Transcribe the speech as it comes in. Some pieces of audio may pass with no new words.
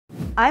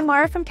I'm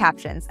Mara from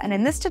Captions, and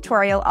in this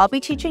tutorial, I'll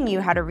be teaching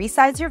you how to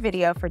resize your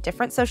video for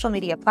different social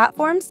media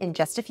platforms in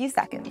just a few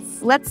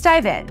seconds. Let's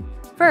dive in.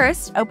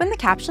 First, open the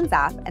Captions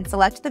app and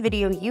select the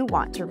video you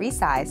want to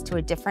resize to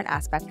a different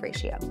aspect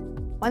ratio.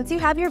 Once you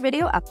have your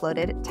video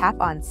uploaded, tap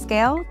on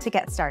Scale to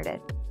get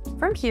started.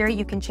 From here,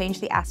 you can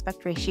change the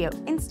aspect ratio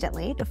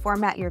instantly to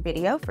format your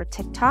video for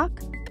TikTok,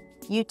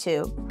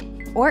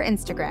 YouTube, or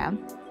Instagram,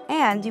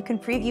 and you can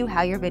preview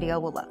how your video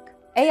will look.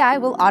 AI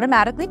will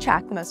automatically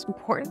track the most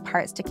important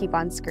parts to keep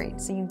on screen,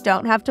 so you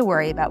don't have to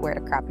worry about where to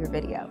crop your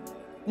video.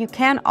 You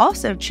can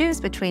also choose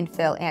between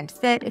fill and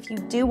fit if you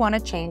do want to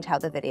change how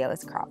the video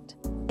is cropped.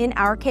 In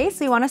our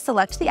case, we want to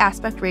select the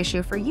aspect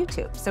ratio for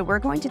YouTube, so we're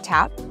going to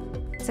tap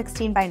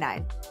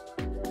 16:9.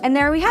 And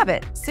there we have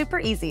it, super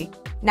easy.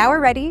 Now we're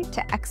ready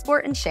to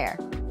export and share.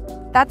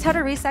 That's how to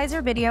resize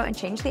your video and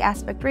change the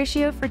aspect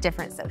ratio for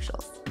different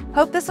socials.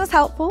 Hope this was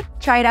helpful.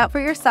 Try it out for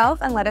yourself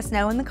and let us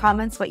know in the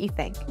comments what you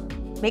think.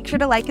 Make sure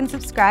to like and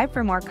subscribe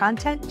for more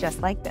content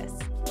just like this.